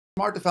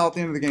smart to foul at the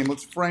end of the game.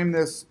 Let's frame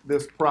this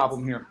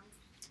problem here.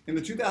 In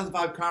the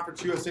 2005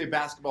 Conference USA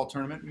basketball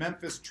tournament,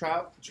 Memphis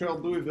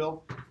trailed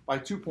Louisville by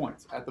 2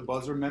 points. At the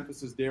buzzer,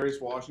 Memphis's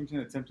Darius Washington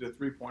attempted a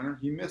three-pointer.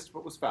 He missed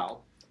but was fouled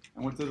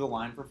and went to the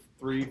line for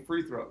 3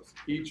 free throws.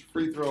 Each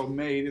free throw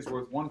made is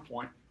worth 1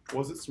 point.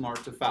 Was it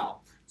smart to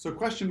foul? So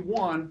question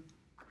 1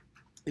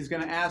 is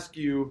going to ask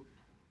you,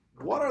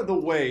 what are the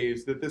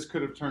ways that this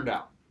could have turned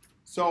out?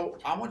 So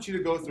I want you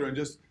to go through and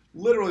just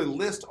literally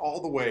list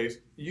all the ways.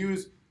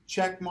 Use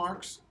check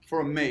marks for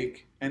a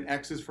make and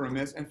X's for a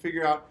miss, and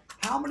figure out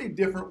how many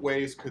different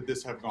ways could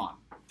this have gone.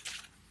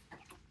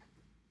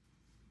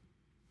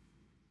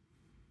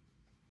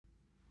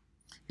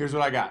 Here's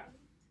what I got.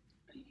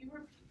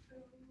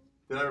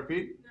 Did I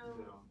repeat? No.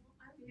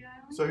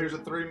 So here's a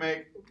 3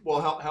 make.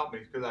 Well, help me,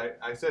 because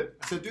I said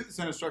do this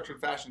in a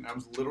structured fashion. I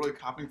was literally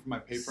copying from my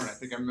paper, and I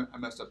think I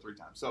messed up 3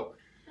 times. So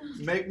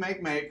make,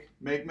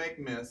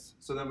 miss.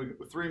 So then we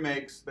 3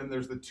 makes. Then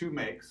there's the 2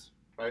 makes,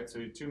 right?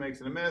 So 2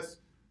 makes and a miss.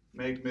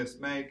 Make, miss,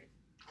 make.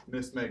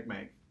 Miss,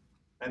 make.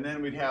 And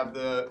then we'd have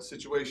the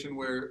situation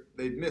where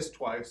they'd miss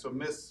twice. So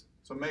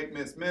make,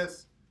 miss, make,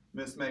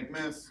 miss,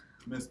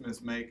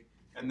 make.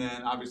 And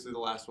then obviously the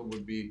last one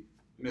would be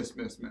miss.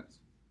 Wait.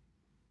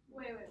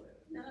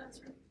 No,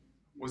 that's right.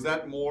 Was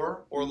that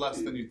more or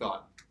less than you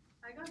thought?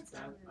 I got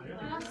 7. I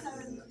got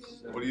 7.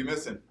 What are you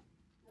missing?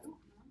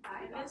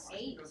 I missed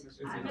 8.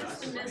 I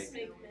missed the miss,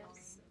 make,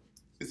 miss.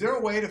 Is there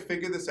a way to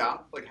figure this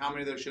out? Like how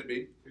many there should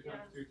be? 2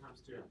 times 2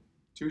 times 2.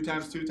 2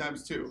 times 2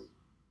 times 2.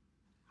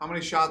 How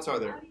many shots are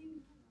there?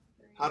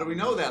 How do we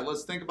know that?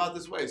 Let's think about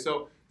this way.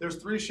 So there's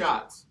 3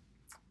 shots.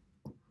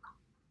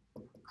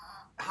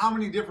 How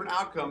many different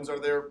outcomes are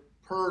there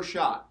per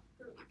shot?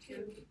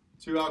 2.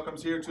 2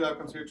 outcomes here, 2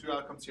 outcomes here, 2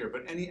 outcomes here.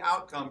 But any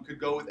outcome could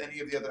go with any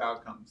of the other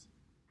outcomes.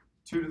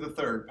 2 to the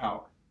 3rd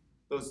power.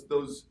 Those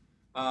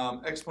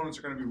exponents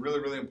are going to be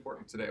really, really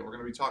important today. We're going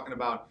to be talking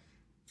about,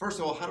 first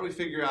of all, how do we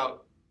figure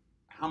out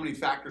how many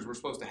factors we're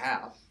supposed to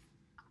have?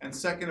 And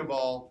second of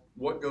all,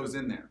 what goes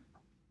in there?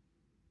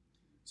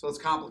 So let's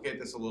complicate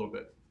this a little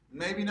bit.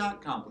 Maybe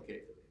not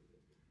complicate it.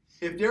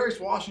 If Darius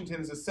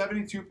Washington is a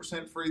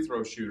 72% free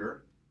throw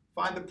shooter,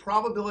 find the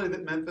probability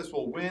that Memphis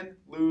will win,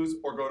 lose,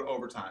 or go to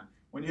overtime.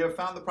 When you have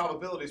found the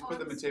probabilities, put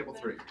them in table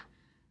 3. I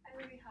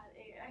already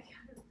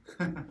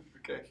had 8.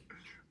 Okay.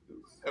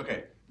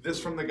 Okay. This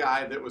from the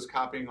guy that was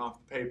copying off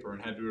the paper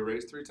and had to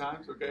erase 3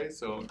 times. Okay,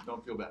 so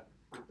don't feel bad.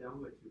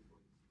 Down by 2 points.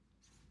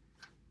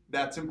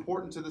 That's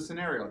important to the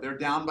scenario. They're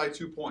down by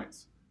 2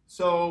 points.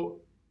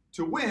 So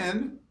to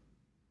win,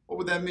 what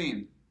would that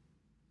mean?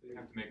 You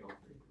have to make all 3.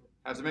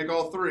 Have to make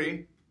all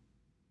 3.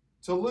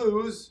 To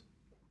lose,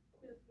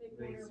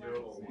 Make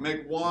 0 or 1.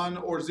 make 1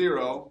 or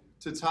 0.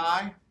 To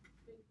tie,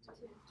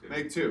 2.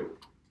 make 2.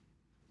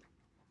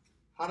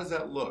 How does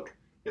that look?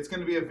 It's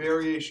going to be a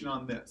variation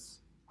on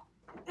this.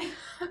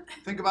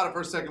 Think about it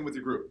for a second with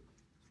your group.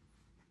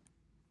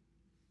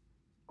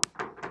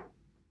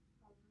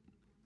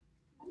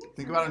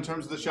 Think about it in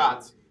terms of the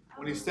shots.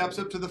 When he steps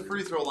up to the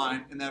free throw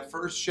line in that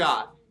first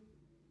shot,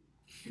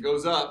 he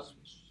goes up.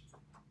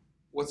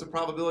 What's the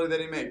probability that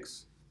he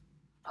makes?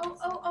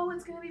 Oh,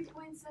 it's going to be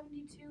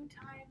 0.72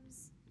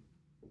 times,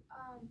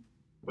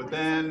 But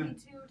then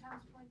 72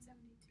 times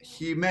 0.72.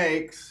 he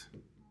makes,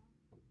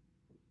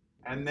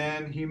 and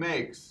then he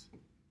makes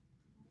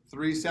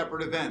 3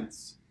 separate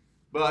events.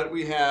 But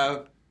we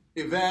have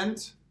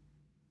event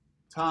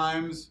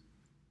times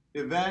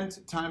event,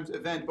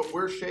 but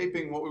we're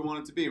shaping what we want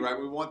it to be, right?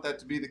 We want that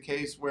to be the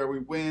case where we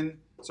win,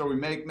 so we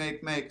make,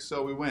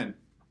 so we win.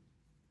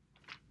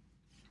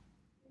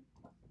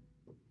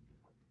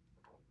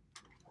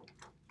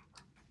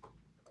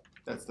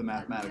 That's the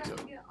mathematics of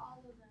it.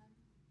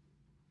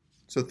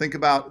 So think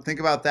about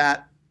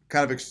that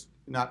kind of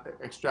not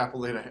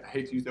extrapolate. I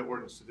hate to use that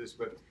word in statistics,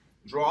 but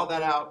draw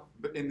that out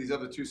in these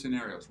other 2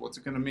 scenarios. What's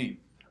it going to mean?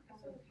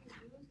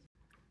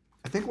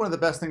 I think one of the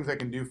best things I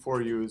can do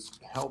for you is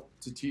help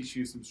to teach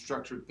you some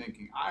structured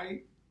thinking.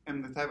 I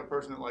am the type of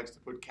person that likes to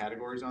put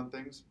categories on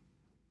things,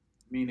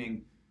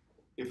 meaning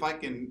if I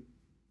can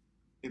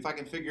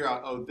figure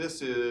out, oh,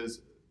 this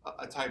is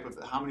a type of,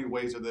 how many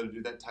ways are there to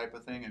do that type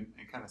of thing, and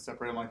kind of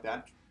separate them like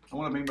that. And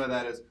what I mean by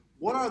that is,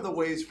 what are the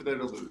ways for there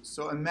to lose?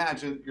 So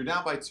imagine you're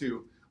down by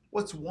 2.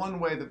 What's one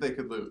way that they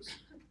could lose?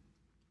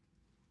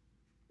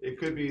 It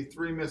could be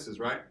 3 misses,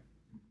 right?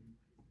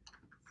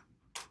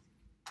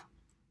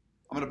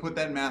 I'm going to put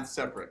that in math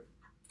separate.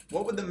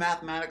 What would the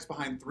mathematics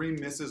behind 3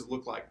 misses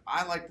look like?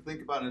 I like to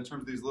think about it in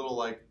terms of these little,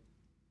 like,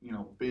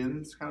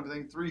 bins kind of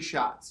thing. 3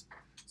 shots.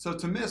 So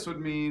to miss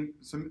would be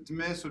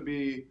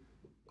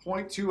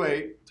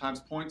 0.28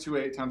 times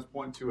 0.28 times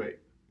 0.28.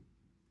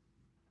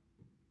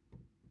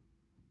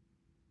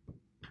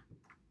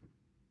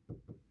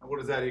 And what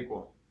does that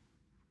equal?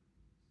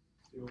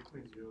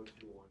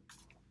 0.021.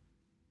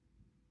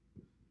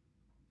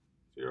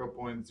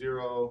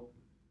 0.0.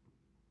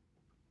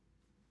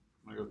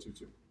 I'm going to go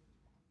 2-2.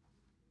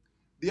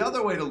 The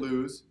other way to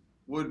lose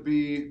would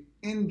be,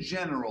 in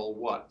general,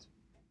 what?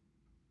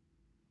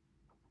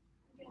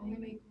 Only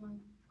make 1.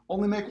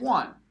 Only make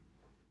 1.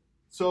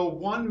 So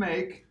 1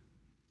 make,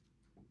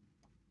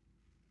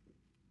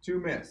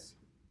 2 miss.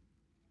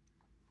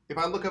 If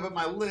I look up at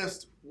my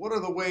list, what are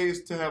the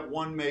ways to have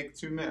 1 make,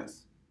 2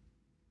 miss?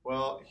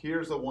 Well,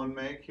 here's a 1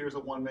 make, here's a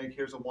 1 make,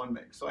 here's a 1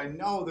 make. So I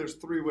know there's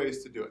 3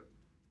 ways to do it.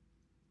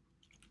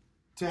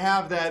 To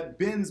have that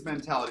bins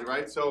mentality,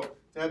 right? So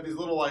to have these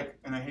little, like,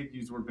 and I hate to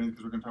use the word bins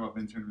because we're going to talk about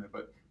bins here in a minute,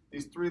 but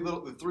these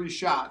the 3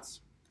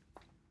 shots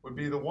would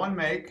be the 1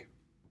 make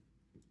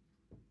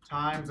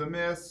times a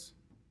miss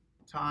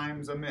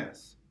times a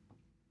miss.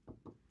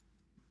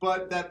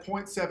 But that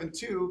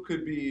 0.72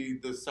 could be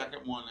the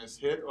second one is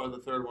hit or the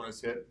third one is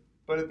hit.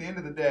 But at the end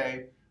of the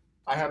day,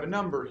 I have a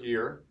number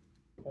here,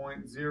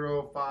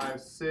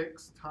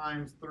 0.056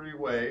 times 3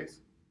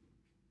 ways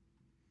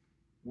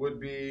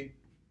would be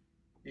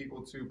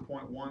equal to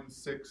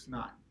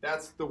 0.169.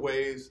 That's the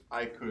ways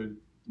I could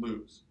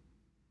lose.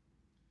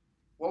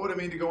 What would it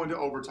mean to go into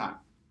overtime?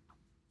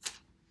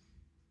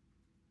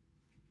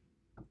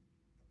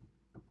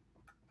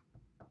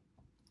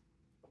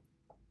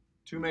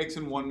 Two makes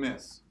and 1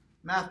 miss.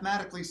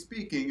 Mathematically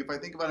speaking, if I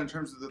think about it in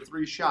terms of the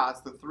 3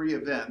 shots, the 3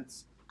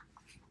 events,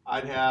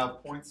 I'd have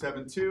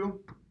 0.72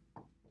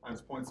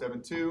 times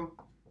 0.72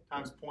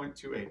 times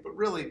 0.28. But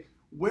really,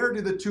 where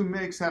do the 2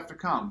 makes have to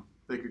come?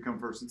 They could come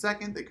first and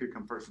second, they could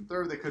come first and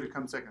third, they could have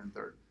come second and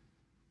third.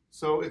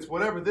 So it's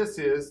whatever this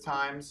is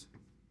times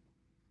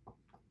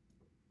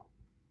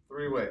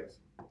 3 ways.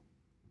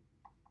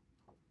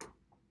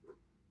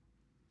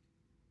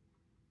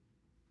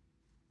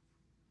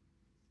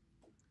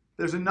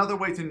 There's another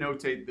way to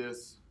notate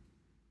this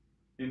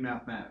in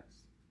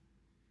mathematics.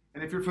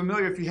 And if you're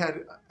familiar, if you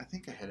had, I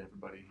think I had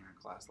everybody here in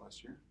class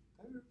last year.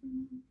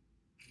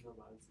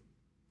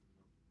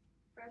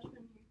 Freshman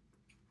year.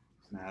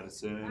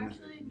 Madison.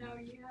 Actually, no,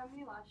 you had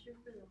me last year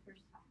for the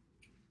first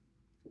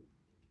time.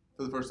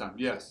 For the first time,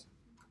 yes.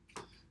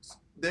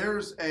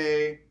 There's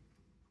a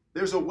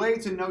way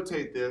to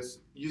notate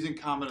this using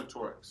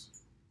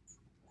combinatorics.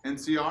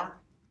 NCR,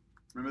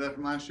 remember that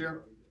from last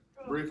year?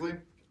 Briefly?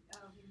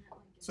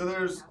 So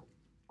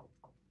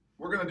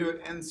we're going to do an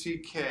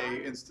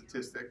NCK in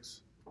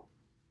statistics.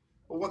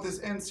 But what this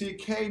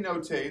NCK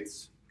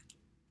notates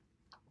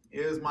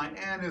is my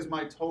N is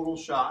my total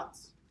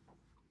shots.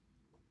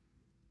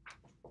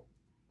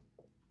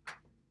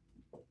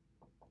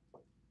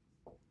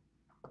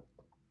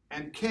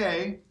 And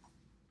K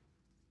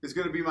is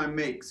going to be my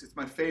makes. It's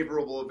my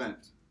favorable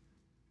event.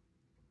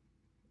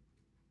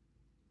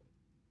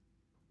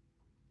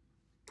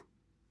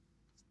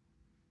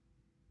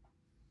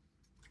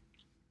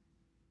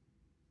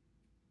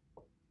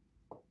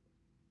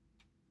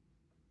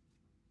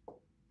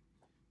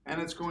 And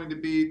it's going to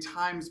be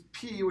times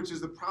P, which is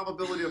the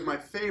probability of my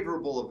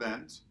favorable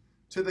event,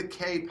 to the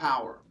K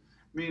power,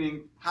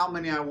 meaning how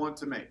many I want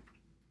to make.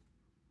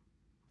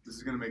 This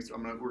is going to make.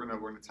 We're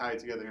going to tie it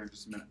together here in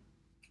just a minute.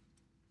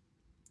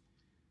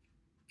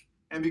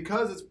 And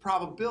because it's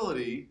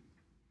probability,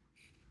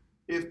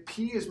 if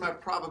P is my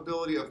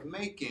probability of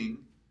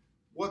making,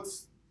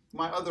 what's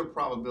my other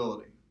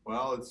probability?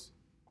 Well, it's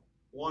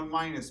 1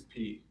 minus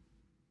P.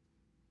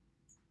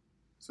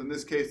 So in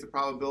this case, the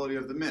probability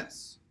of the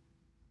miss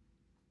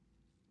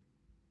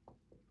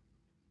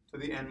to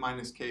the N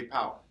minus K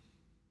power.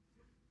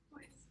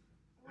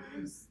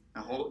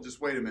 Now hold, just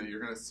wait a minute.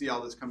 You're going to see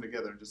all this come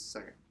together in just a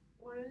second.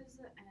 What is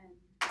the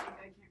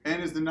N?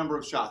 N is the number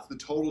of shots, the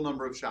total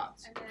number of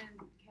shots. And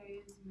then K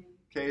is make.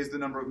 K is the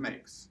number of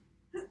makes.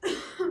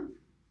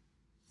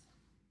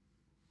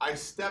 I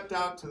stepped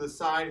out to the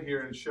side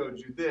here and showed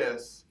you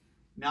this.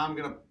 Now I'm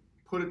going to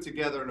put it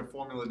together in a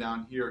formula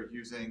down here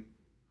using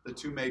the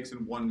 2 makes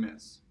and 1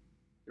 miss.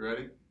 You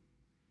ready?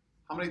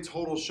 How many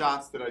total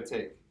shots did I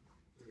take?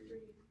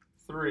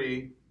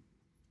 3.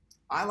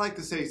 I like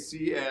to say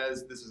C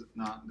as, this is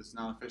not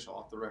official,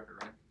 off the record,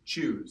 right?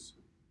 Choose.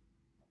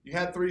 You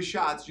had 3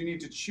 shots. You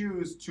need to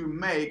choose to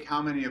make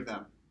how many of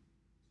them?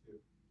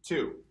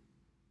 2.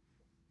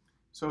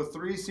 So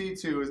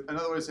 3C2 is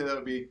another way to say that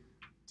would be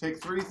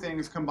take 3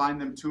 things, combine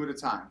them 2 at a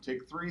time.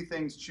 Take 3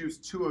 things, choose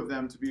 2 of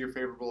them to be your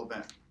favorable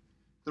event.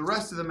 The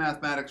rest of the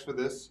mathematics for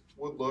this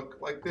would look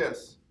like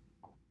this.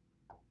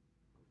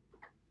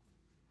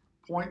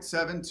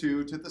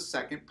 0.72 to the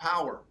second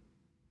power.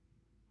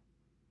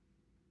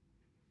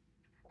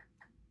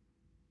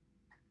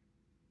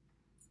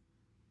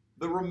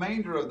 The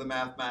remainder of the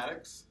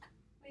mathematics.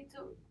 Wait,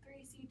 so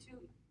 3C2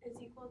 is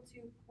equal to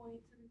 0.72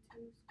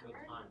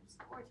 squared? times.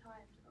 Or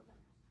times, okay.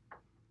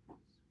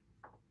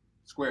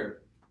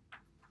 Squared.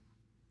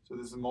 So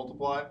this is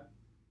multiplied.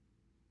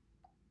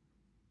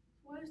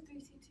 What is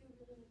 3C2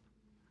 really?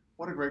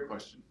 What a great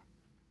question.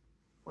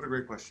 What a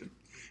great question.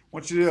 I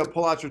want you to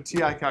pull out your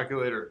TI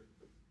calculator.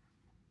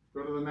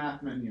 Go to the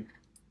math menu.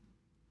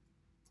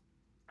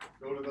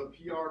 Go to the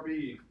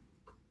PRB.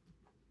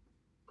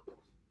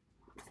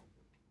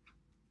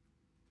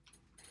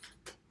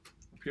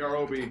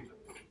 PROB.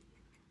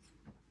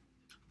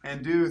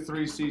 And do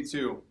 3C2.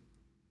 No.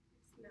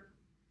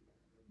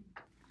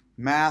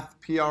 Math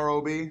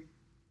PROB.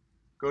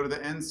 Go to the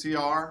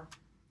NCR.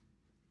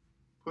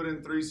 Put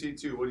in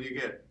 3C2. What do you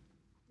get?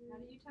 How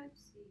do Type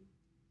C.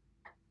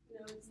 No,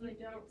 it's like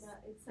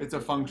It's a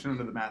function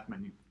under the math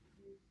menu.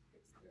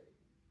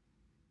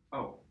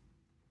 Oh.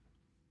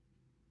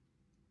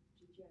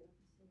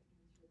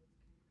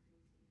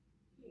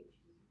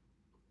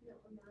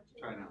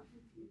 Try now.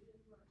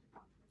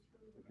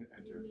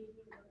 Enter.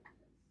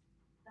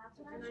 That's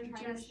what I was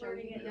trying to show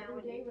you the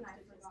other day when I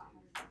forgot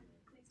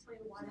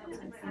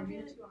how to do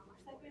it.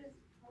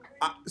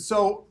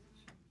 So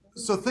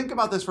think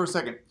about this for a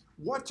second.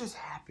 What just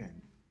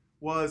happened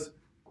was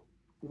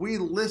we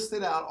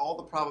listed out all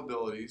the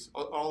probabilities,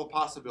 all the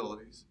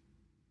possibilities,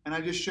 and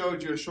I just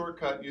showed you a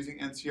shortcut using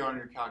NCR on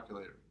your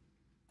calculator.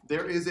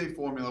 There is a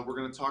formula. We're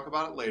going to talk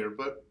about it later,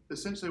 but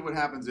essentially what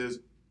happens is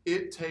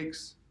it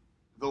takes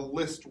the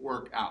list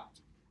work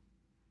out.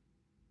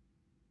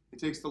 It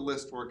takes the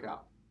list work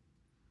out.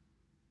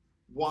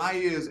 Why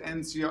is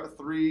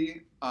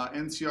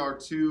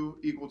NCR2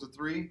 equal to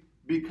 3?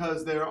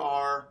 Because there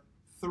are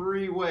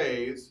 3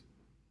 ways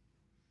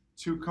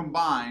to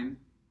combine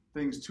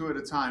things 2 at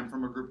a time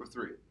from a group of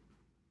 3.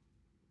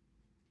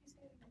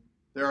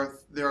 There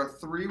are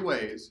 3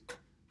 ways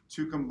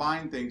to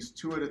combine things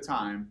 2 at a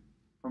time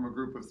from a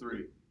group of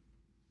 3.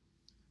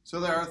 So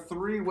there are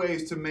 3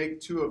 ways to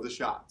make 2 of the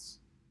shots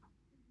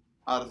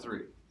out of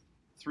 3.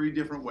 3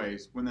 different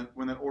ways when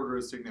that order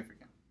is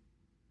significant.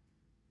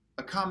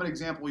 A common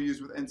example we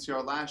used with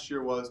NCR last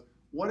year was,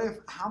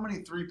 how many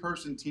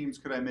 3-person teams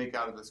could I make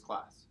out of this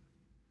class?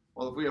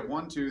 Well, if we have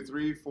 1, 2,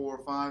 3, 4,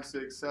 5,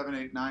 6, 7,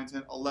 8, 9,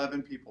 10,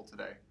 11 people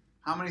today,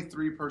 how many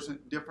 3-person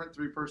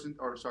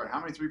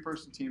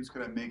teams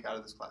could I make out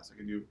of this class? I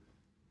can do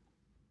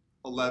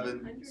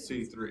 11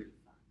 C3.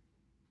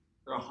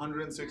 There are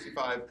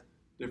 165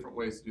 different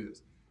ways to do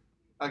this.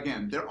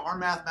 Again, there are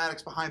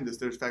mathematics behind this.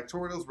 There's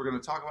factorials. We're going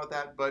to talk about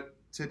that. But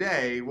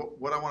today,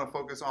 what I want to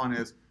focus on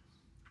is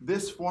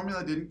this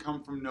formula didn't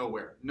come from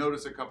nowhere.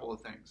 Notice a couple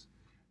of things.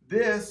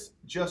 This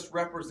just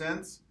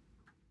represents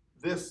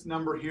this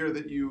number here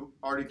that you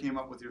already came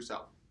up with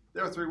yourself.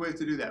 There are 3 ways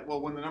to do that.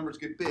 Well, when the numbers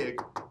get big,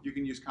 you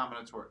can use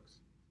combinatorics.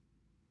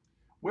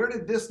 Where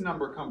did this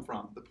number come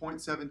from, the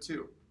 0.72?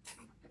 You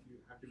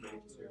have to make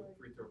it to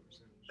free throw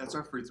percentage. That's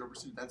our free throw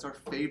percentage. That's our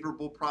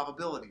favorable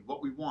probability,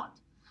 what we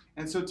want.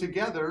 And so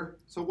together,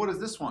 so what is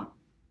this one?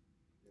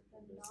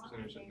 This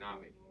percentage of not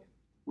making it.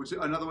 Which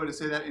another way to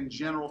say that in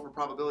general for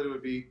probability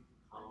would be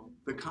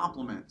the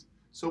complement.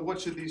 So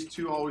what should these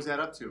 2 always add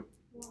up to?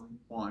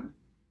 1.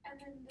 And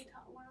then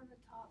one on the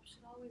top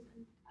should always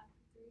end at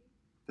 3.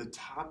 The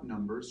top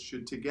numbers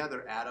should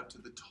together add up to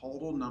the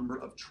total number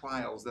of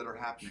trials that are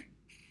happening.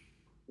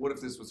 What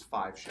if this was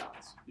 5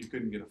 shots? You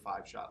couldn't get a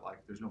 5-shot,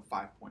 like there's no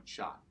 5-point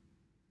shot.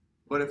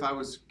 But if I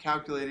was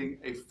calculating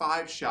a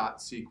 5-shot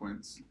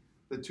sequence,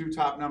 the 2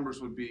 top numbers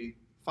would be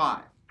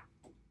 5.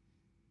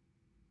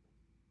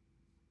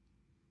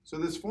 So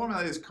this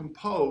formula is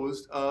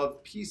composed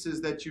of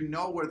pieces that you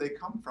know where they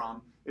come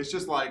from. It's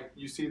just like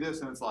you see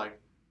this and it's like,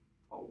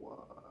 oh,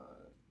 what?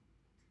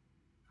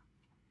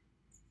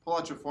 Pull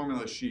out your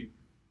formula sheet.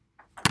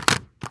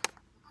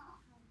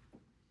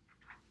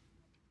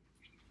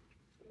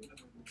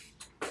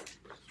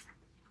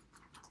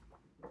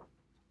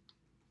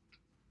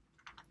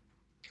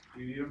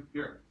 You need them?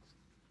 Here.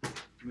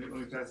 Let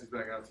me pass these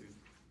back out to you.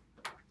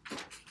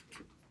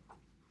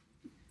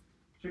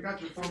 Check out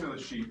your formula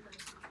sheet.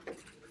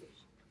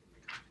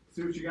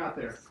 See what you got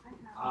there.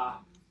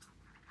 Can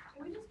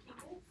we just keep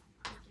it?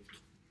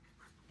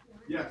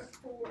 Yes.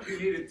 If you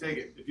need it, take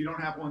it. If you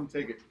don't have one,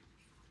 take it.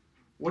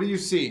 What do you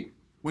see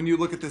when you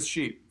look at this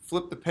sheet?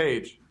 Flip the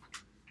page.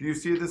 Do you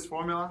see this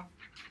formula?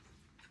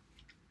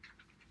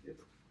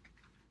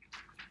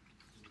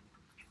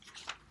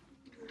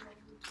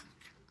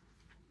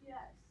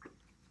 Yes.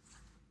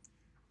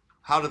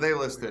 How do they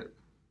list it?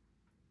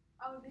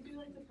 Oh, they do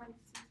like the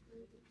parentheses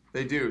version.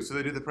 They do. So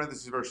they do the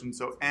parentheses version.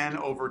 So N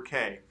over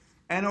K.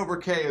 N over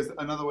K is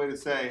another way to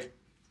say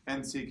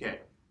NCK.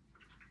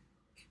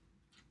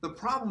 The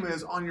problem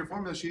is on your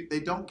formula sheet, they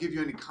don't give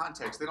you any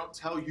context. They don't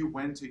tell you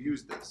when to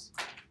use this.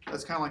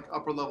 That's kind of like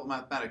upper level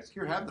mathematics.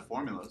 Here, have the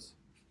formulas.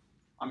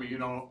 I mean, you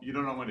don't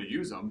know when to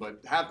use them, but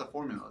have the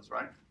formulas,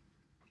 right?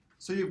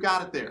 So you've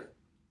got it there.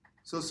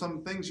 So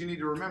some things you need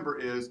to remember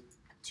is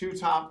 2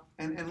 top,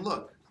 and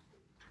look,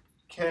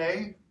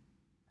 K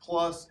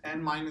plus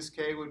N minus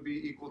K would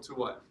be equal to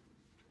what?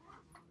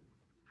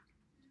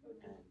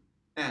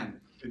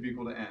 N would be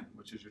equal to N,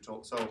 which is your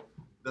total. So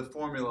the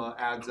formula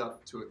adds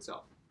up to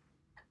itself,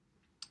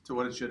 to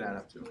what it should add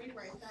up to. Can we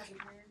write that in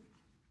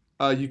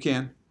there? You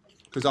can,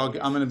 because I'm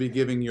going to be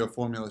giving you a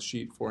formula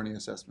sheet for any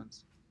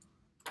assessments.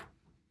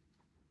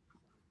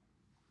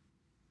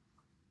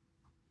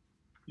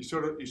 You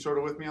sort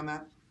of with me on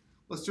that?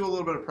 Let's do a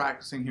little bit of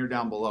practicing here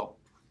down below.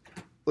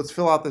 Let's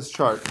fill out this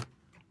chart.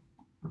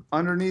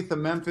 Underneath the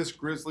Memphis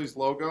Grizzlies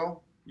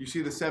logo, you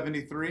see the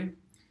 73.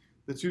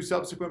 The 2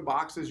 subsequent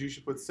boxes, you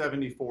should put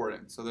 74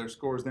 in. So their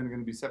score is then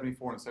going to be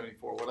 74 and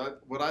 74.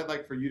 What I'd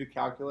like for you to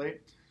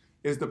calculate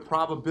is the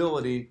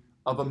probability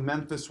of a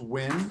Memphis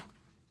win,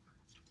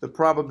 the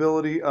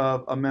probability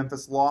of a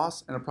Memphis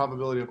loss, and a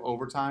probability of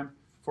overtime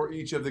for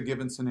each of the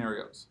given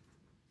scenarios.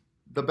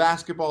 the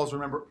basketballs,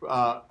 remember,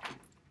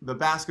 the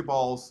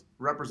basketballs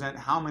represent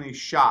how many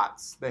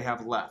shots they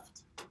have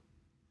left.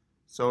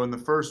 So in the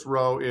first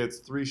row, it's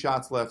 3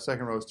 shots left.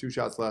 Second row is 2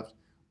 shots left.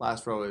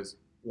 Last row is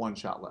 1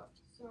 shot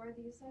left. So are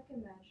these like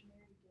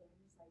imaginary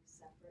games, like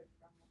separate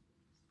from what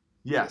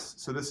Yes.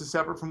 So this is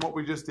separate from what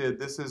we just did.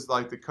 This is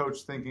like the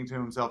coach thinking to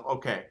himself,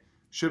 okay,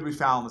 should we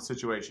foul in the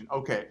situation?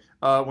 Okay,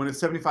 when it's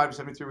 75 to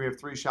 73, we have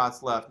 3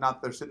 shots left.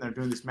 Not that they're sitting there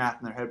doing this math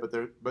in their head,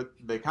 but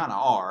they kind of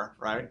are,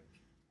 right?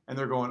 And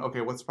they're going, okay,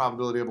 what's the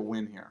probability of a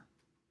win here?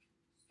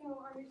 So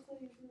are we still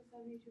using the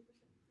 72%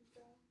 free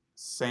throw?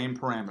 Same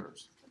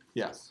parameters.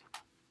 Yes.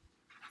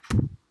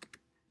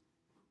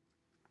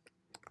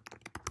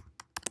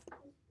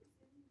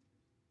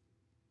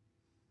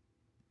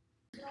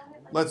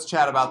 Let's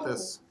chat about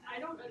this. I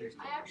don't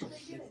understand. I actually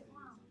get it.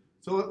 Wow.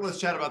 So let's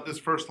chat about this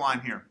first line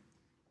here.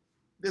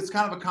 It's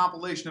kind of a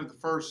compilation of the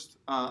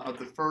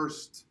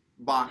first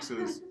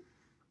boxes.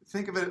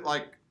 Think of it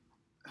like,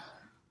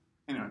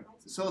 anyway.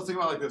 So let's think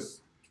about it like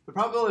this. The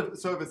probability.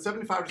 So if it's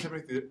 75 to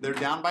 73, they're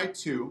down by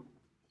 2.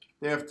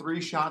 They have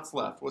 3 shots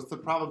left. What's the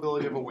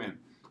probability of a win?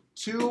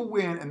 To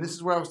win, and this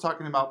is where I was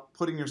talking about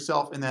putting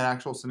yourself in that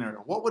actual scenario.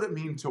 What would it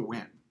mean to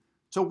win?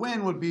 To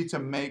win would be to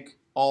make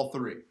all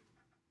 3.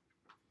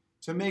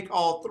 To make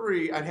all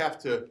 3, I'd have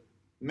to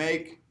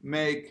make.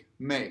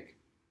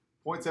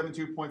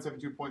 0.72,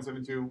 0.72,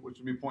 0.72, which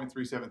would be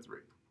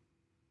 0.373.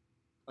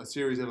 A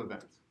series of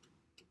events.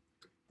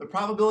 The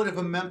probability of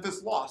a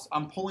Memphis loss,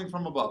 I'm pulling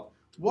from above.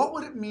 What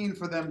would it mean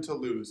for them to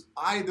lose?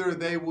 Either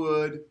they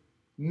would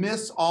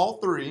miss all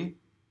 3,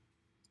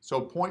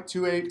 so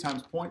 0.28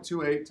 times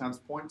 0.28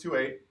 times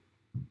 0.28,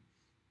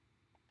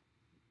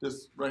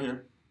 this right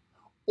here,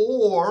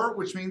 or,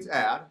 which means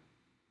add,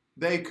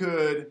 they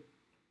could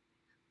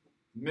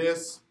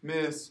miss,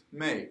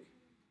 make,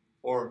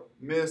 or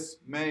miss,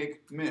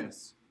 make,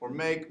 miss, or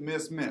make,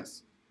 miss.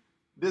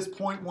 This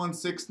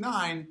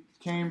 0.169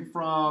 came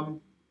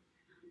from,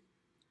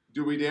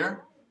 do we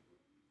dare?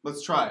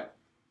 Let's try it.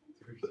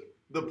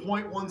 The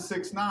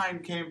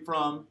 0.169 came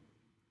from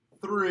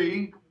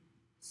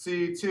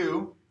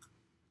 3C2,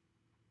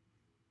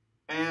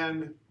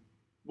 and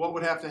what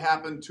would have to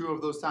happen 2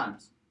 of those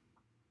times?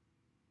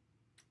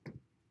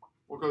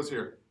 What goes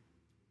here?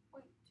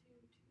 0.22.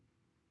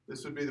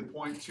 This would be the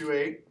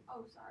 0.28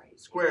 Oh, sorry.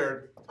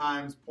 squared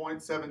times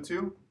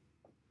 0.72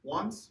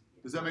 once.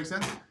 Does that make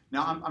sense?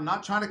 Now, I'm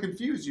not trying to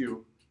confuse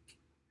you.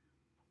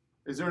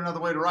 Is there another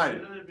way to write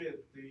it? Shouldn't it be a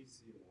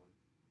 3C1?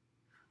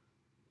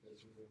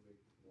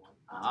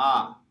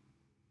 Ah.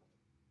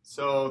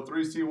 So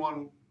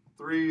 3C1,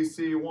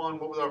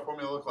 what would our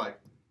formula look like?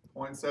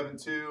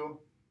 0.72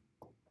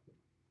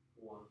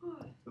 1 for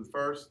the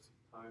first.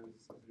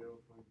 times 0.28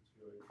 for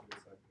the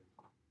second.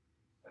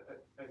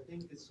 I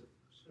think it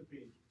should be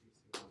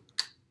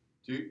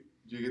 3C1.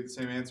 Do you get the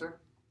same answer?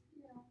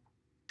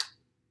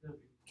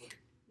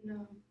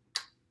 No.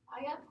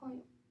 I got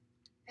point.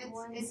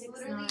 It's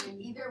literally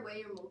either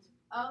way or multiple.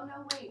 Oh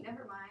no, wait,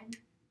 never mind.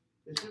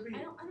 It should be.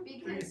 I don't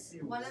Because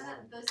 3C one of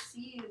one. the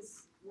C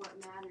is what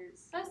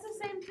matters. That's the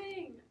same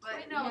thing. But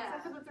Wait, no, yeah.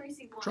 except for the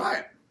 3C1. Try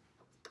it.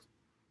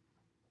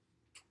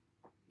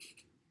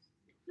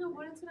 No,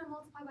 what it's gonna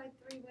multiply by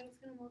 3, what it's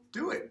gonna multiply.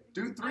 Do it.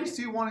 Do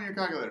 3C1 in your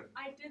calculator.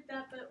 I did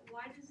that, but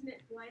why isn't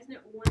it 1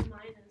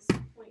 minus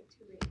 0.28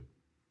 to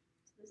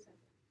the second?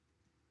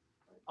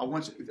 I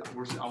want you to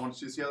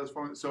see how this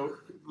formula. So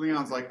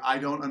Leon's like, I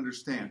don't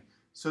understand.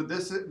 So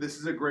this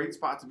is a great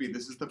spot to be.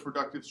 This is the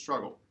productive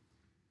struggle.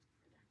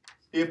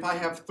 If I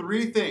have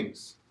 3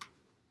 things,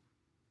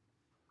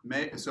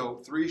 so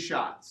 3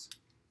 shots,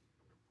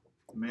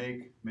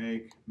 make,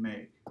 miss,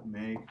 make,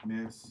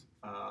 miss,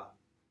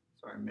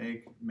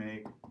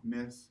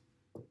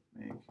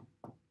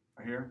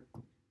 right here.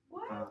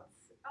 What?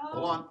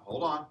 Hold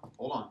on.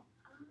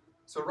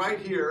 So right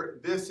here,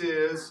 this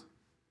is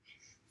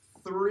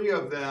 3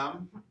 of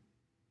them,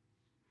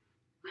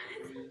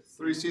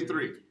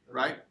 3C3,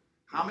 right?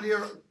 How many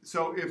are,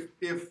 so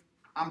if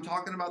I'm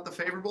talking about the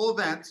favorable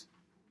event,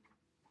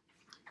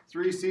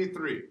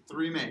 3C3,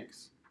 3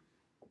 makes.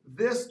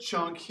 This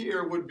chunk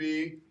here would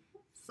be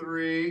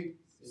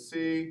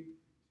 3C2.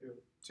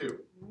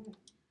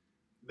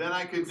 Then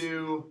I could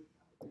do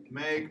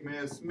make,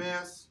 miss,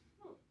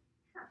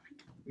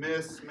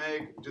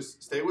 make.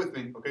 Just stay with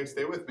me, okay?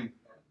 Stay with me.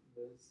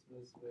 This,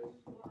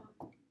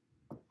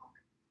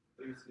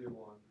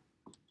 3C1.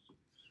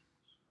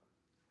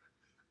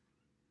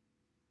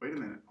 Wait a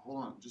minute.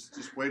 Hold on.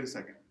 Just wait a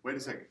second. Wait a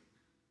second.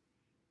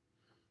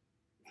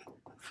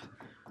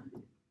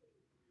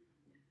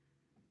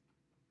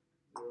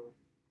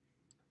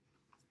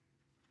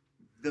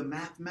 The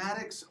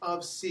mathematics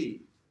of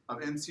C,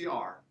 of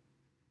NCR,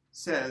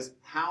 says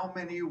how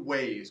many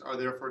ways are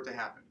there for it to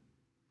happen?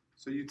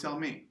 So you tell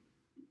me.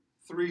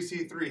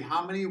 3C3,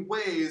 how many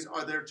ways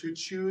are there to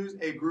choose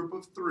a group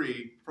of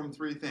 3 from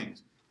 3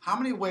 things? How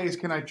many ways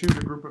can I choose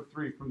a group of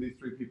 3 from these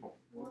 3 people?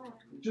 1.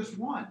 Just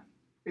 1.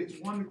 It's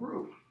 1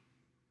 group.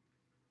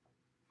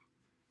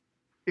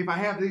 If I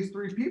have these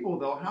 3 people,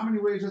 though, how many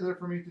ways are there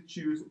for me to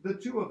choose the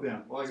 2 of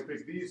them? Well, I can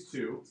pick these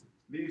 2.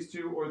 these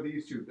two, or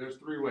these two. There's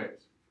 3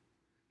 ways.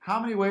 How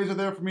many ways are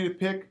there for me to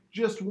pick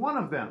just one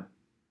of them?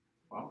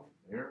 Well,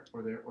 there,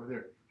 or there, or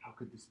there. How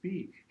could this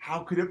be? How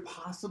could it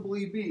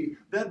possibly be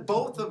that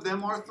both of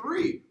them are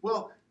 3?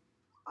 Well,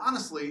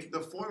 honestly,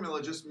 the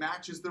formula just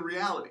matches the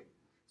reality.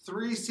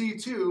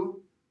 3C2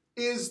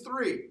 is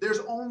 3. There's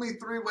only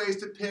 3 ways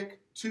to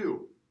pick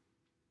 2.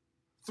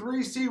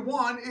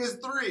 3C1 is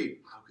 3.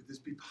 How could this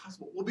be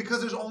possible? Well, because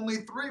there's only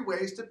 3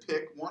 ways to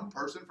pick one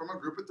person from a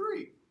group of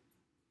 3.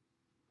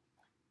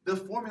 The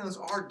formulas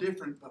are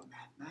different, but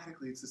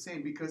mathematically it's the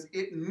same because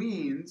it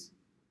means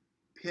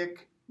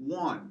pick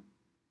 1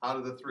 out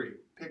of the 3.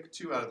 Pick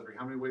 2 out of the 3.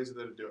 How many ways are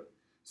there to do it?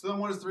 So then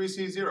what is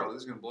 3C0?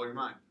 This is going to blow your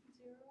mind.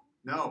 0.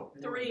 No.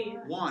 3.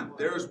 1.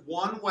 There's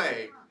one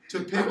way to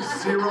pick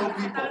 0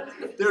 people.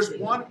 There's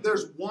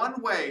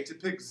one way to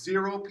pick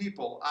 0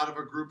 people out of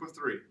a group of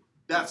 3.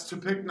 That's to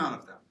pick none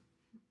of them.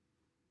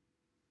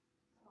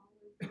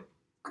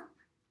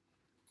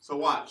 So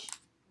watch.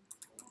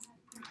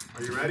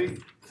 Are you ready?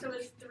 So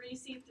is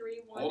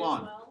 3C3 1 Hold as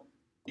on. well?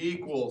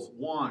 Equals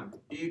 1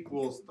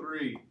 equals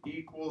 3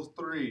 equals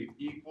 3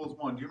 equals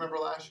 1. Do you remember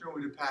last year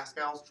when we did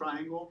Pascal's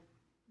triangle?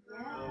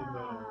 Oh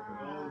no,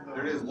 oh no.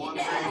 There it is, 1,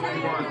 3,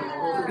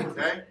 1.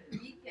 Okay?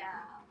 Yeah.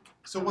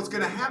 So what's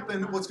going to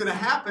happen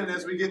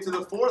as we get to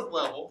the 4th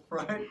level,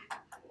 right?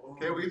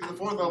 Okay, we get to the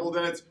 4th level,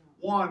 then it's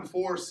 1,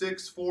 4,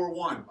 6, 4,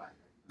 1.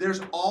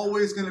 There's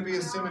always going to be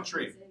a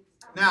symmetry.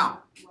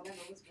 Now,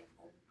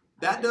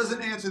 that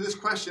doesn't answer this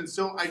question.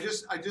 So I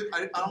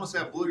don't want to say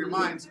I blew your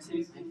minds.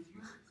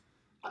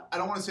 I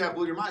don't want to say I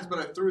blew your minds, but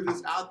I threw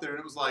this out there and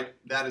it was like,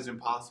 that is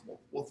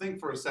impossible. Well,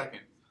 think for a second.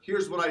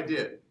 Here's what I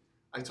did.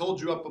 I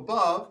told you up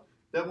above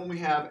that when we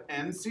have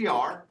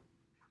NCR,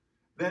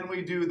 then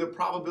we do the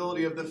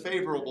probability of the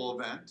favorable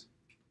event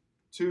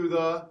to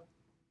the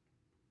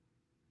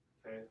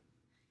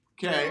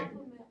K.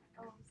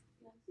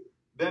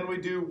 Then we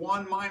do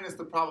 1 minus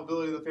the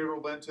probability of the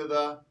favorable event to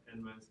the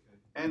N minus K.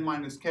 N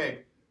minus K.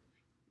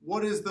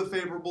 What is the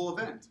favorable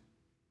event?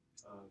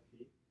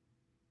 P.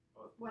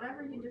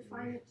 Whatever you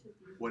define it to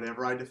be.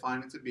 Whatever I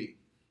define it to be.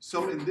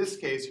 So in this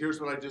case, here's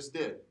what I just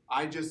did.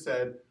 I just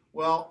said,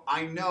 well,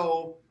 I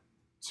know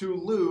to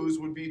lose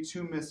would be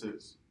 2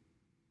 misses.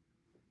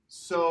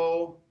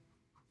 So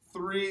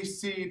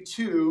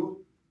 3C2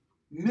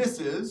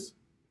 misses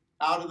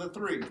out of the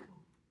 3.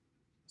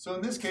 So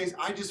in this case,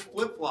 I just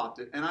flip-flopped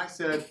it. And I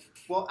said,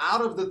 well,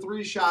 out of the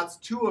 3 shots,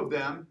 2 of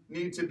them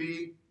need to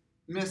be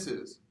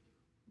misses.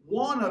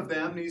 1 of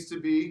them needs to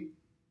be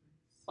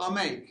a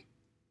make.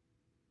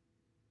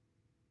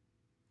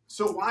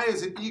 So why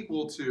is it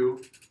equal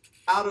to,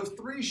 out of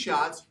 3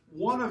 shots,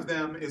 1 of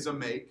them is a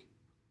make,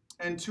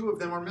 and 2 of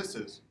them are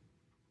misses?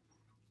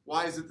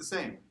 Why is it the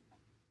same?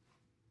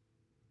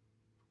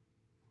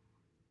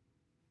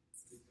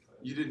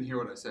 You didn't hear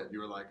what I said.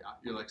 You're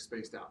like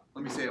spaced out.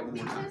 Let me say it one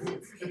more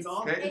time. It's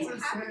all Okay. it's the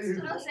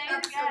same. I'll say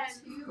it again.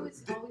 2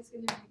 is always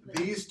going to be late.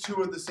 These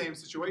 2 are the same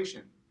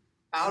situation.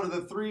 Out of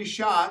the 3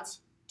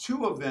 shots,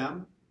 2 of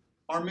them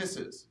are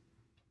misses,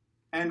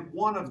 and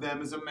 1 of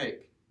them is a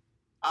make.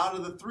 Out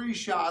of the 3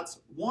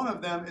 shots, 1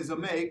 of them is a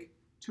make,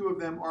 2 of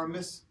them are a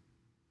miss.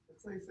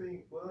 It's like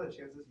saying, what are the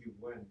chances you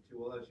win to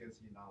what are the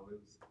chances you not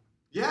lose?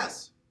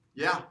 Yes.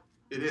 Yeah,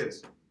 it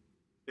is.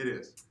 It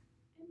is.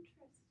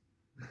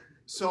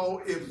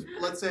 So if,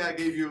 let's say I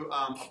gave you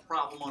a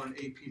problem on an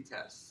AP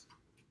test,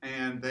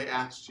 and they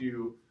asked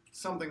you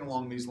something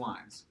along these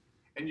lines,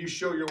 and you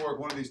show your work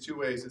one of these 2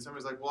 ways, and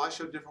somebody's like, well, I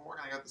showed different work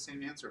and I got the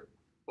same answer.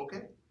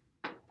 Okay.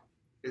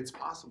 It's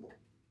possible.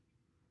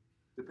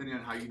 Depending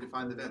on how you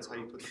define the events, how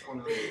you put the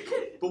formula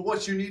in. But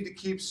what you need to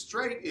keep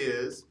straight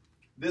is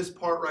this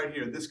part right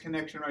here, this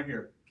connection right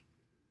here.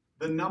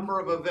 The number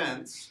of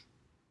events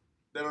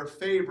that are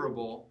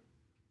favorable,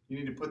 you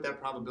need to put that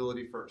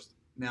probability first.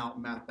 Now,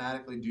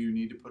 mathematically, do you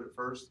need to put it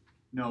first?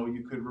 No,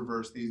 you could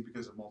reverse these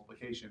because of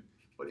multiplication.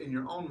 But in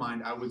your own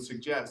mind, I would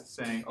suggest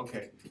saying,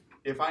 okay,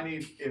 if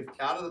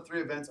out of the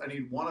 3 events, I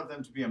need 1 of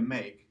them to be a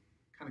make,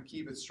 kind of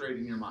keep it straight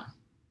in your mind.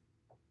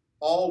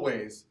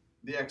 Always,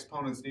 the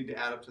exponents need to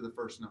add up to the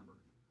first number.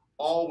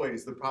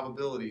 Always, the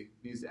probability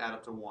needs to add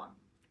up to 1.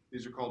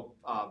 These are called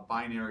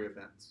binary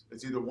events.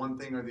 It's either one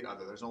thing or the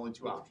other. There's only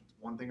 2 options,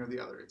 one thing or the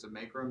other. It's a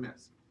make or a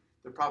miss.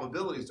 The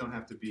probabilities don't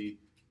have to be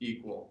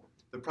equal.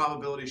 The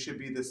probability should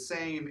be the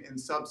same in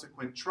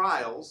subsequent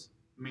trials,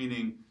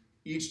 meaning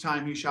each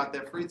time he shot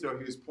that free throw,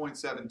 he was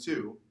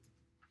 .72.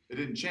 It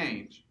didn't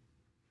change.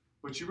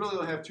 But you really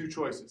only have 2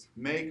 choices,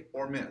 make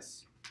or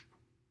miss.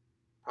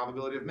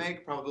 Probability of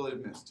make, probability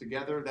of miss.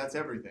 Together, that's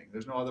everything.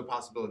 There's no other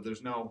possibility.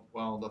 There's no,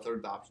 well, the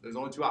 3rd option. There's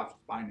only 2 options,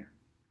 binary.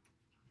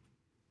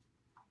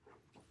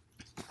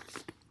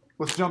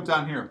 Let's jump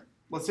down here.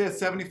 Let's say it's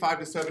 75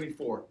 to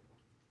 74.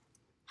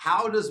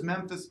 How does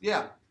Memphis,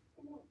 yeah.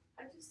 Well,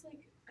 I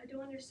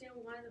don't understand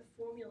why the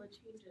formula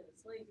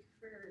changes.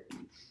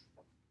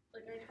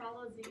 Like I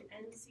followed the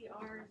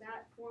NCR,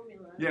 that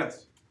formula.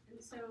 Yes.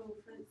 And so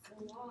for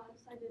the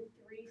loss, I did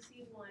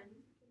 3C1,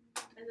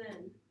 and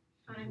then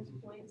times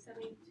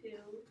 .72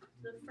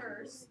 the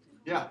first.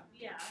 Yeah.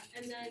 Yeah,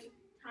 and then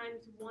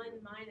times 1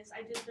 minus.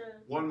 I did the.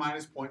 1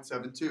 minus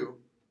 0.72.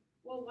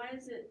 Well, why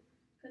is it?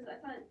 Because I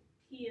thought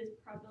P is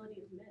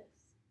probability of miss.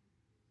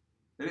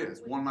 It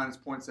is. 1 minus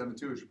 0.72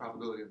 is your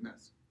probability of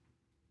miss.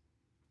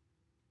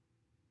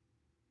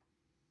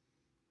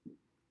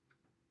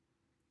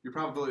 Your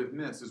probability of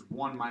miss is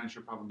 1 minus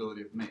your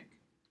probability of make.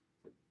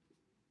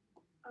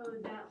 Oh,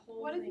 that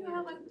whole What if thing you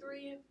have is- like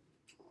 3?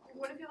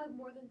 What if you have like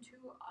more than 2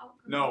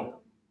 outcomes? No.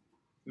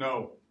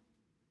 No.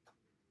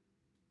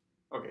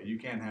 Okay, you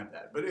can have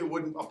that, but it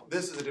wouldn't.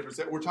 This is a different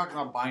set. We're talking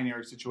about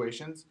binary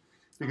situations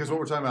because what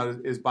we're talking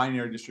about is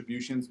binary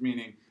distributions,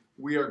 meaning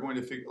we are going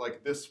to figure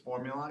like this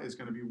formula is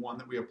going to be one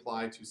that we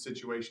apply to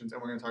situations, and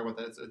we're going to talk about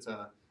that. It's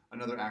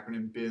another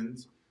acronym,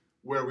 BINS,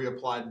 where we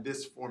apply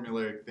this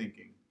formulaic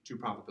thinking to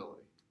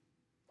probability.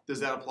 Does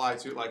that apply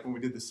to like when we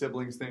did the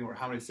siblings thing, or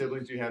how many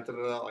siblings do you have,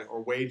 like,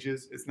 or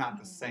wages? It's not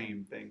the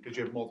same thing because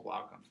you have multiple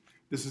outcomes.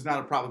 This is not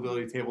a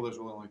probability table. There's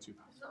really only 2.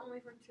 This is only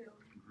for 2.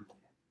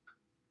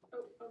 Oh,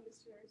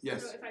 Mr. Nurse.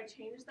 Yes. So if I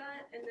change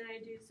that and then I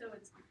do so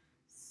it's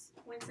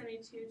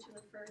 0.72 to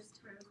the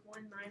first times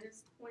 1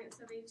 minus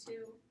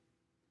 0.72.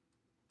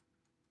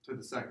 To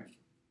the second,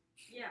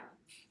 Yeah,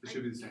 it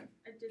should be the same.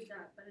 I did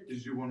that, but it's.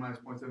 Did you do 1 minus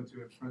 0.72 in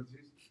parentheses?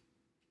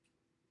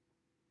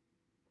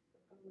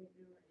 Oh, wait,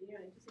 no, yeah,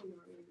 just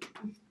ignore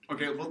me.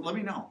 Okay, well, let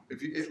me know.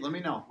 Let me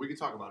know. We can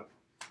talk about it.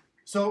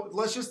 So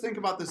let's just think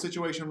about the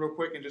situation real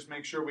quick and just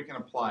make sure we can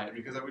apply it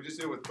because we just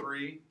did it with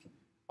 3.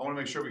 I want to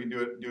make sure we can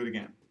do it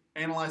again.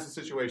 Analyze the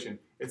situation.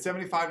 It's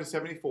 75 to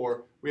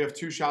 74. We have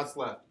 2 shots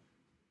left.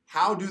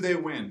 How do they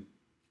win?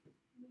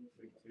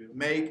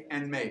 Make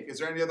and make. Is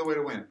there any other way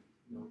to win?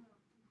 No.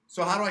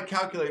 So how do I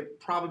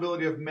calculate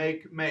probability of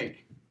make? 2C2.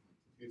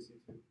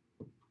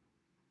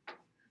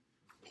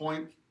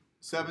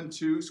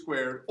 0.72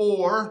 squared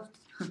or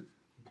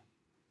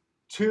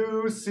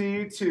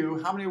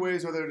 2C2. How many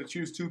ways are there to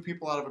choose 2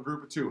 people out of a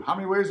group of 2? How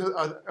many ways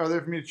are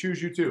there for me to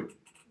choose you 2?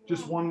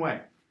 Just one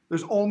way.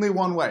 There's only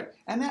one way.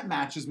 And that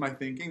matches my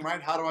thinking,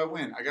 right? How do I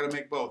win? I got to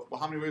make both. Well,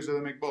 how many ways do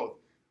I make both?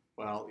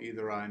 Well,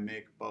 either I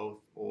make both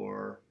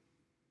or...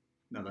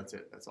 No, that's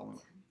it. That's the only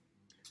way.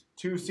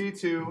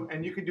 2C2,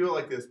 and you can do it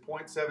like this.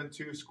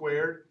 0.72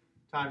 squared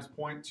times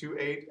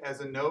 0.28 as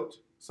a note.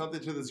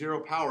 Something to the 0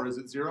 power. Is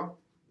it 0?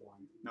 1.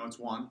 No, it's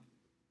 1.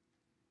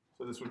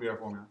 So this would be our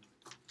formula.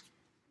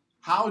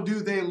 How do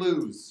they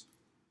lose?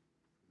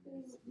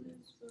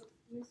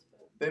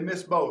 They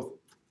miss both.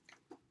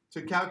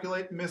 To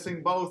calculate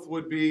missing both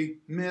would be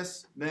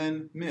miss,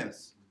 then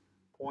miss.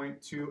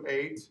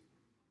 0.28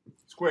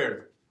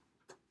 squared.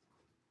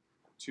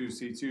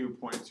 2C2,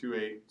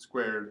 0.28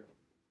 squared,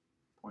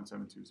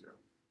 0.720.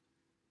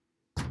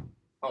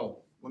 Oh,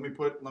 let me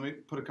put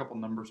a couple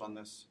numbers on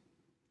this.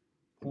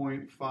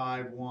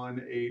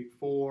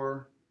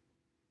 0.5184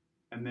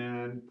 and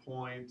then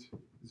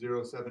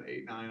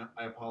 0.0789.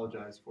 I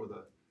apologize for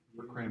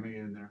cramming it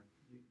in there.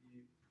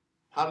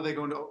 How do they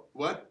go into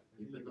what?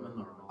 You put them in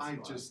the wrong I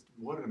spot. just,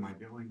 what am I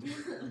doing?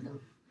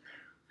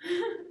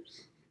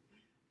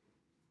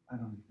 I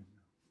don't even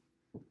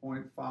know.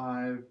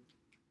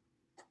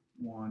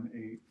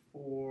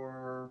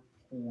 0.5184,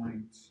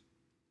 0.0789.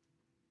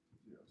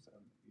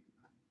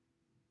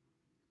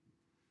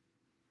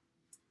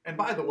 And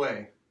by the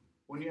way,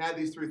 when you add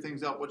these 3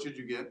 things up, what should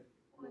you get?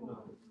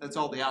 That's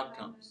all the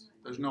outcomes.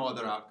 There's no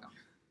other outcome.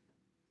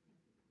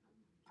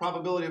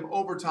 Probability of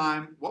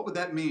overtime, what would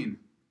that mean?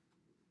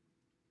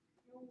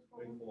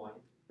 Make 1.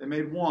 They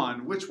made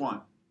 1. Which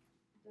one?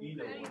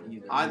 Either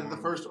one. Either the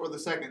first or the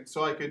second.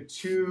 So I could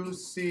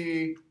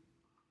 2C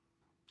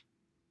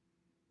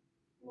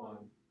 1.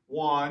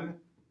 1,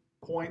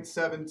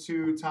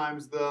 0.72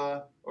 times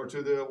the, or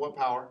to the what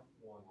power?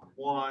 1.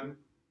 1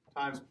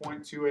 times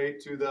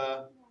 0.28 to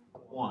the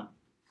 1.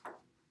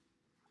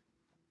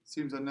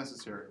 Seems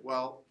unnecessary.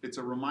 Well, it's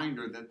a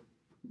reminder that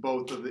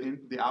both of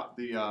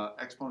the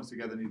exponents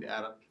together need to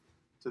add up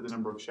to the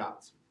number of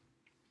shots.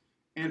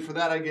 And for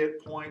that I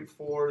get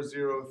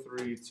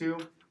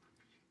 0.4032.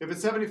 If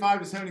it's 75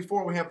 to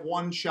 74, we have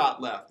 1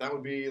 shot left. That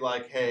would be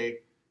like, hey,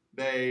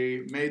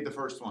 they made the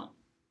first one.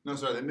 No,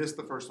 sorry, they missed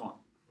the first one.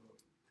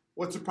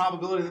 What's the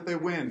probability that they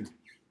win?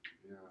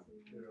 0.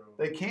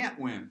 They can't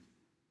win.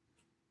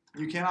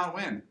 You cannot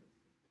win.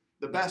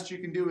 The best you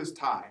can do is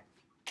tie.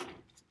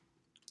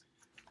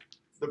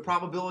 The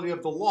probability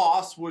of the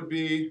loss would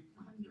be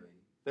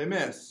they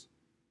miss.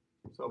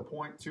 So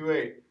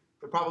 0.28.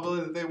 The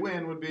probability that they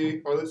win would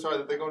be, or sorry,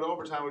 that they go to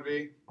overtime would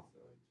be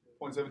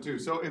 0.72.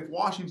 So if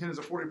Washington is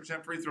a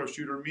 40% free throw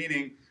shooter,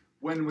 meaning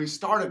when we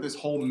started this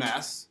whole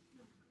mess,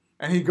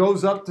 and he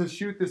goes up to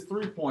shoot this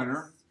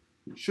 3-pointer,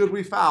 should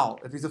we foul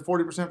if he's a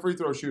 40% free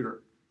throw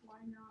shooter? Why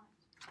not?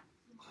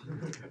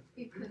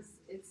 Because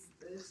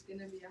there's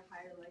gonna be a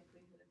higher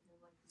likelihood of him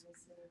like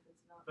missing if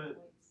it's not But-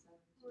 0.7.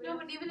 No,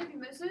 but even if he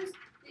misses,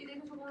 they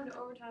can still go into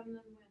overtime and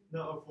then win.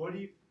 No, a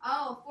 40.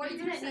 Oh, He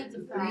didn't need 40% to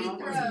free foul.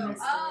 throw. He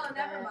missed Oh, it,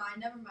 never but- mind,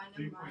 never mind,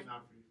 3 never point mind.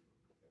 not free.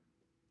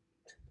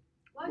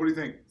 What do you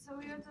think? So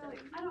we have to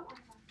like, I don't want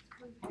to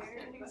compare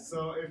anyway.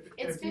 So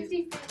It's if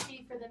he-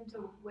 50-50 for them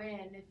to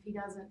win if he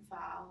doesn't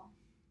foul.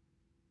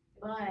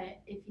 But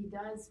if he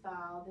does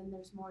foul, then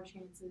there's more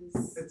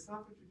chances. It's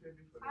not 50-50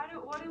 for How do,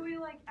 what do we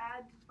like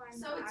add to find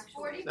So the it's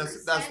actual?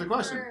 40%. That's the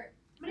question.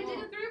 But if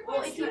it's a 3 Well,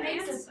 point if he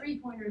makes a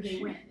 3-pointer, they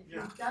win. If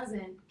Yeah. he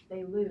doesn't,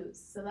 they lose.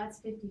 So that's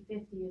 50-50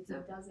 if he So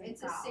doesn't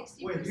It's a foul.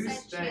 60% Wait, who's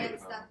staying?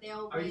 chance that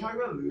they'll Are you win.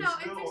 talking about lose No,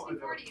 still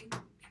it's or 60-40.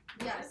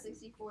 Yeah,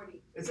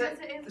 60-40. Is Because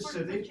that it is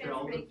should they 40% chance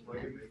fail of to making play?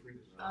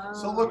 it.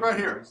 So look right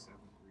here.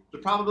 The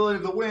probability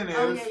of the win is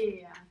Oh,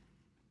 yeah.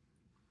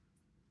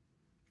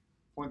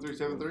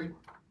 0.373.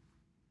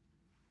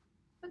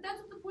 But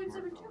that's what the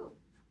 .72.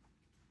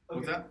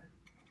 What's that?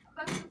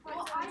 That's the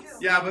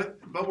 .72. Yeah,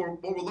 but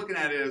what we're looking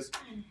at is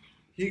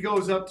he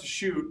goes up to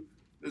shoot.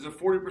 There's a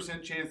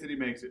 40% chance that he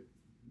makes it.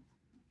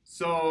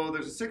 So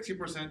there's a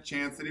 60%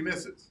 chance that he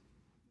misses.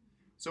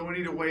 So we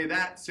need to weigh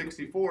that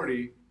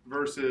 60-40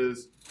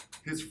 versus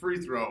his free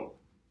throw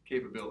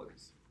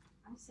capabilities.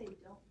 I say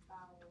don't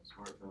foul.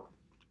 Smart though.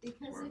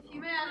 Because Smart if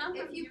you Man, I'm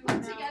if you confused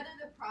put now. together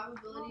the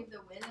probability of the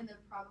win and the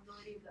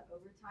probability of the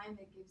overtime,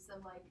 it gives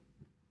them like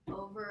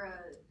over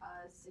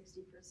a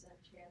 60%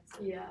 chance.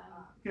 Of, Yeah.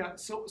 Yeah,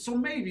 so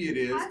maybe it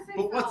is, I say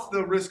but what's foul.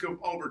 the risk of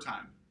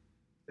overtime?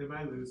 They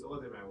might lose or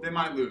they might win. They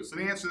might lose. So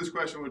the answer to this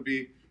question would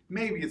be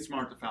maybe it's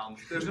smart to foul.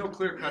 There's no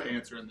clear-cut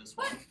answer in this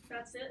one.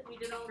 That's it, we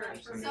did all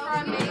that. So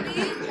maybe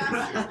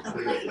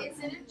justice, like it's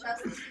in a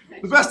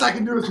justification. The best I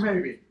can do is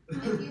maybe.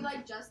 If you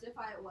like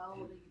justify it well,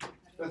 will you get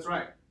credit? That's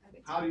right.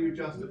 Okay. How do you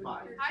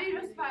justify it? How do you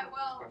justify it?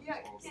 Well, yeah,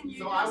 can you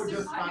So I would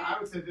justify it? I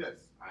would say this.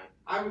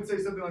 I would say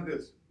something like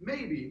this.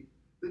 Maybe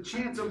the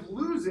chance of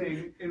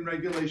losing in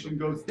regulation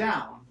goes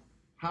down.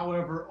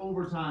 However,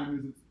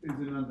 overtime is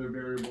another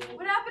variable.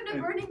 What happened to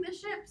And- burning the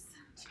ships?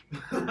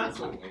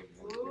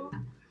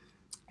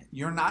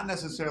 You're not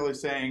necessarily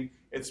saying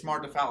it's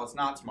smart to foul, it's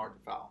not smart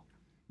to foul.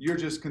 You're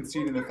just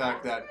conceding the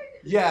fact that,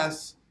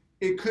 yes,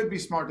 it could be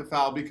smart to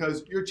foul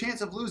because your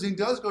chance of losing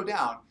does go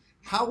down.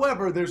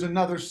 However, there's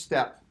another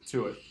step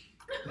to it.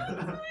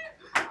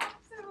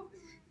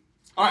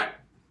 All right.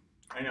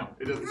 I know.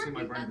 It doesn't seem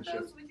like burning the Repeat that though,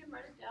 ships. so we can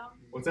write it down.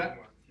 What's that?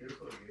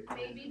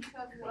 Maybe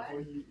because what?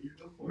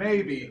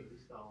 Maybe.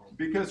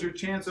 Because your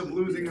chance of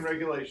losing in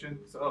regulation,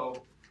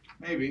 so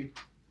maybe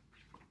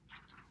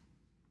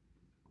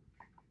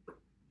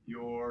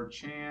your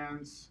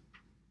chance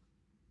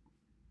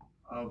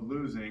of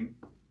losing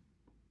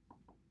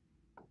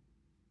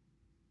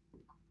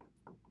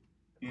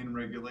in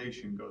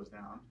regulation goes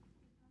down.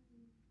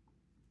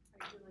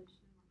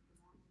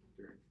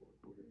 During 4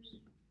 quarters.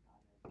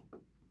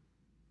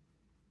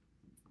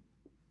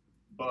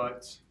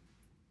 But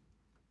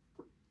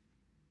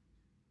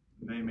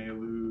they may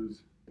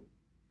lose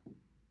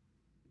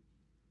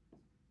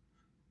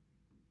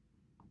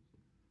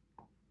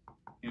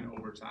in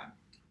overtime.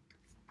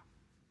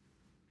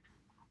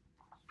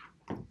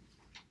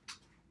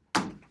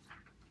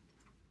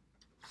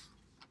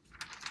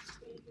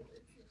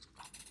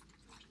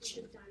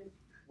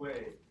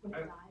 Wait. With I-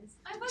 guys.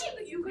 I thought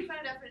that you could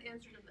find a definite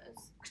answer to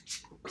this.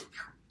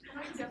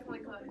 I definitely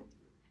could.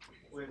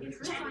 Wait, It's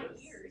this is my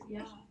this. ears.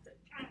 Yeah.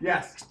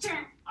 Yes.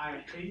 I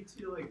hate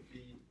to like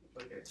be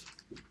okay,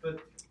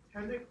 but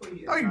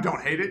technically. it's Oh, you not-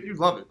 don't hate it. You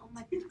love it. Oh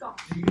my god.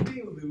 Do you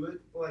think Lewis,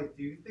 like,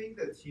 do you think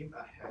the team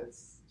ahead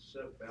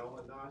should fail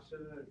or not?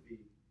 Shouldn't it be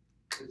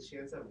the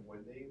chance of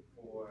winning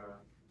for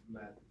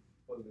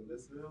Louisville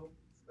is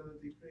gonna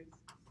decrease?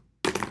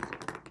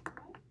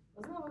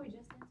 Wasn't that what we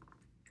just did?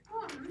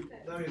 Oh, I missed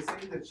it. No, you're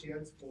saying the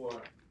chance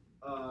for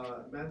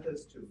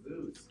Memphis to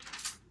lose,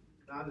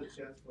 not the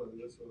chance for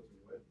Louisville to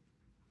win.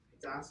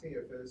 It's asking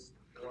if it's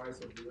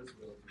wise of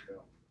Louisville to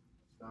fail,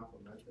 not for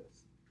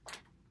Memphis.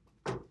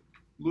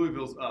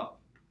 Louisville's up.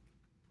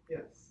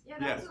 Yes. Yeah,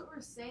 that's Yes. what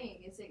we're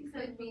saying. Is it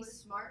Exactly. could be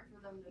smart for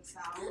them to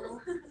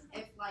foul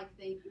if like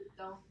they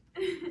don't,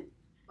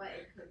 but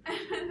it could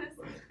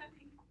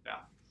be.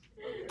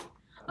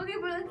 Okay,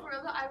 but like for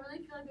real, though, I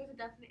really feel like there's a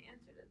definite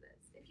answer to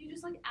this. If you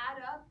just like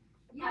add up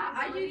Yeah,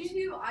 I do probability-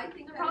 too. I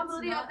think the that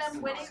probability it's of not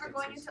them winning smart. or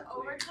going into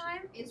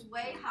overtime, is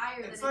way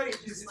higher It's than like if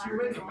they it's just too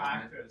left many it on.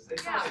 factors.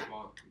 It's Yeah. not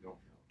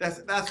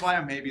like That's why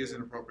a maybe is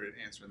an appropriate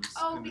answer in this.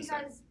 oh, in this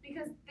setting.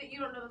 because you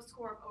don't know the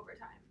score of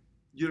overtime.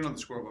 You don't know the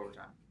score of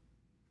overtime.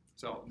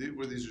 So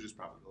these are just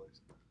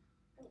probabilities.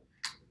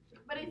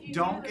 But if you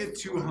Don't knew get the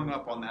too score- hung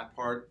up on that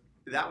part.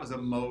 That was a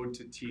mode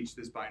to teach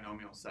this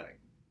binomial setting.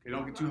 Okay,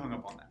 don't get too hung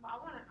up on that. I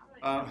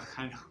wanna.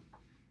 I know.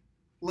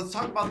 Let's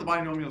talk about the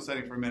binomial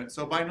setting for a minute.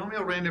 So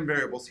binomial random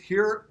variables.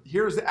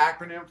 Here's the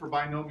acronym for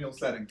binomial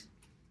setting.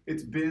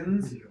 It's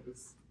BINS.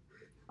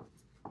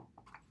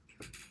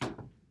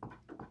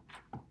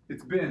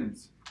 It's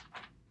BINS.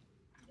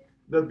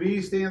 The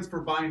B stands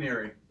for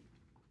binary.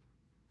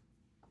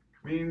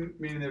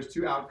 Meaning there's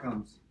two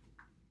outcomes.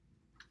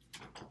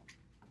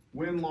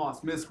 Win,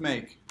 loss, miss,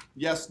 make.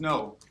 Yes,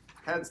 no.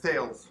 Heads,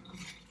 tails.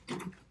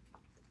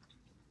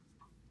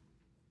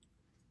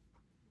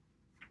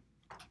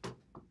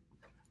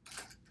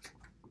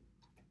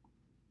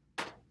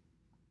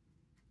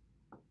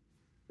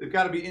 They've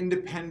got to be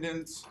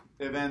independent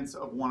events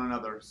of one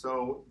another.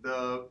 So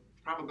the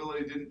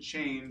probability didn't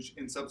change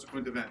in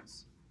subsequent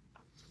events.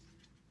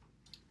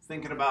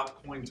 thinking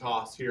about coin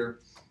toss here.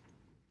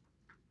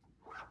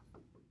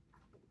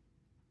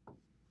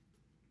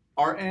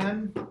 Our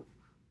n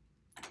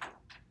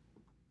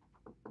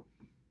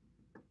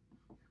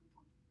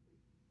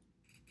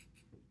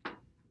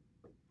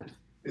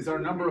is our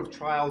number of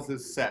trials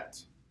is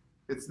set.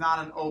 It's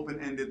not an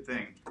open-ended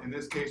thing. In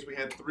this case, we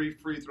had 3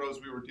 free throws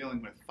we were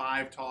dealing with,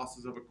 5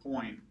 tosses of a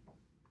coin.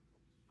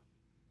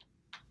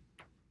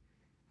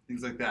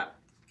 Things like that.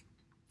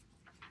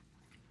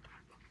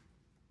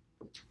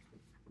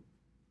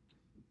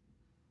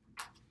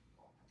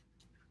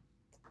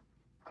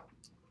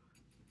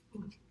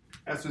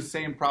 That's the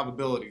same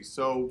probability.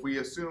 So we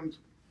assumed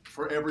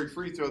for every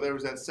free throw there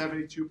was that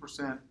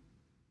 72%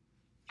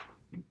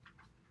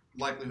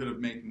 likelihood of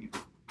making it.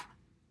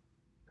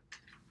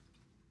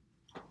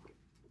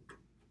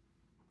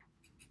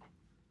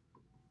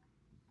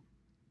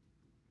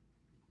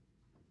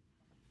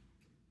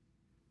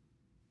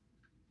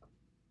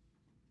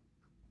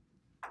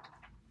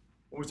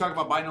 When we talk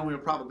about binomial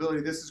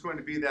probability, this is going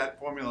to be that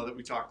formula that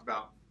we talked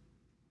about.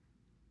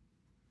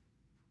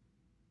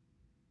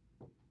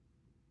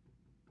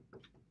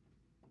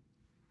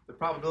 The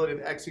probability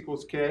of x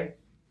equals k.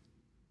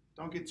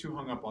 Don't get too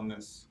hung up on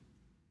this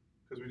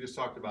because we just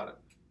talked about it.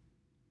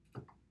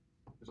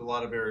 There's a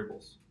lot of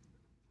variables.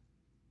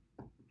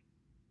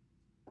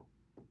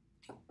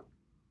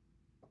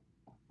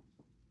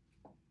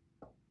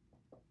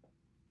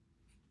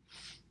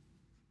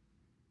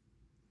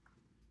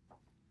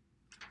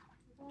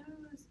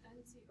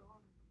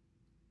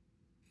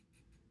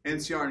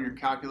 NCR in your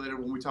calculator,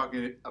 when we talk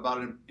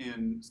about it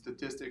in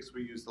statistics,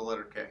 we use the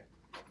letter K.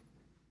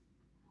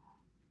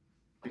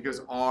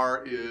 Because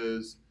R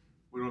is,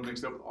 we don't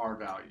mix it up with R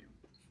value.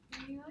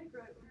 Can you like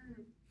write what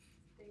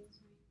things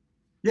mean?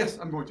 Yes,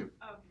 I'm going to.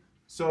 Oh.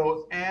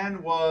 So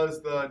N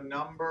was the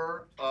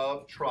number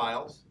of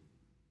trials.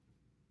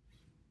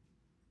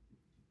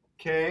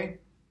 K,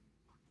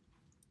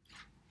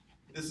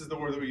 this is the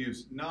word that we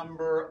use,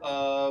 number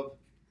of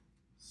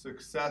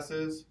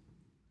successes.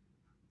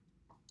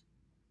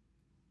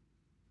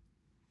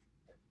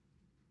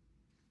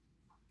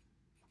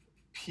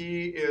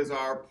 P is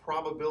our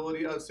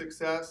probability of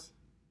success.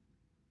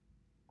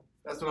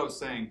 That's what I was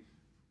saying.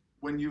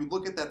 When you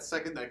look at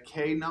that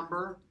K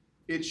number,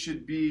 it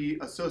should be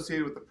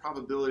associated with the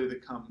probability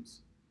that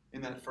comes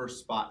in that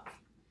first spot.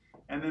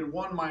 And then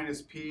 1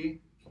 minus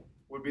P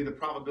would be the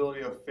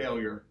probability of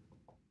failure.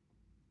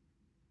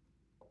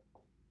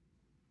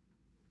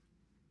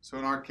 So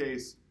in our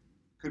case,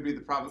 could be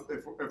the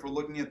probability, if we're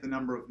looking at the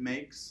number of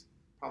makes,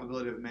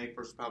 probability of make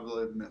versus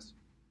probability of miss.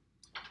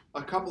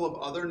 A couple of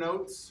other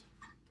notes.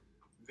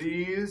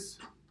 These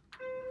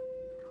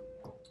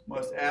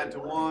must add to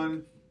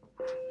 1,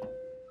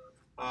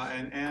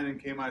 and n and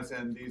k minus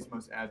n, these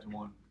must add to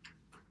 1.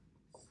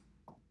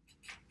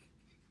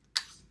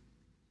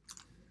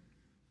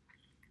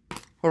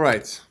 All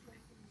right.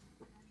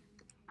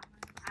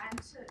 Add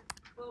to,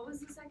 What was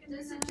the second?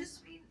 does it again?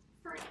 just mean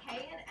for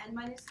k and n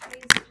minus 3,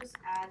 is it just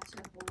add to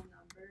whole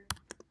number?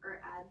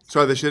 Or add to,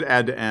 So they should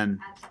add to n.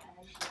 add to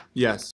n? Yes.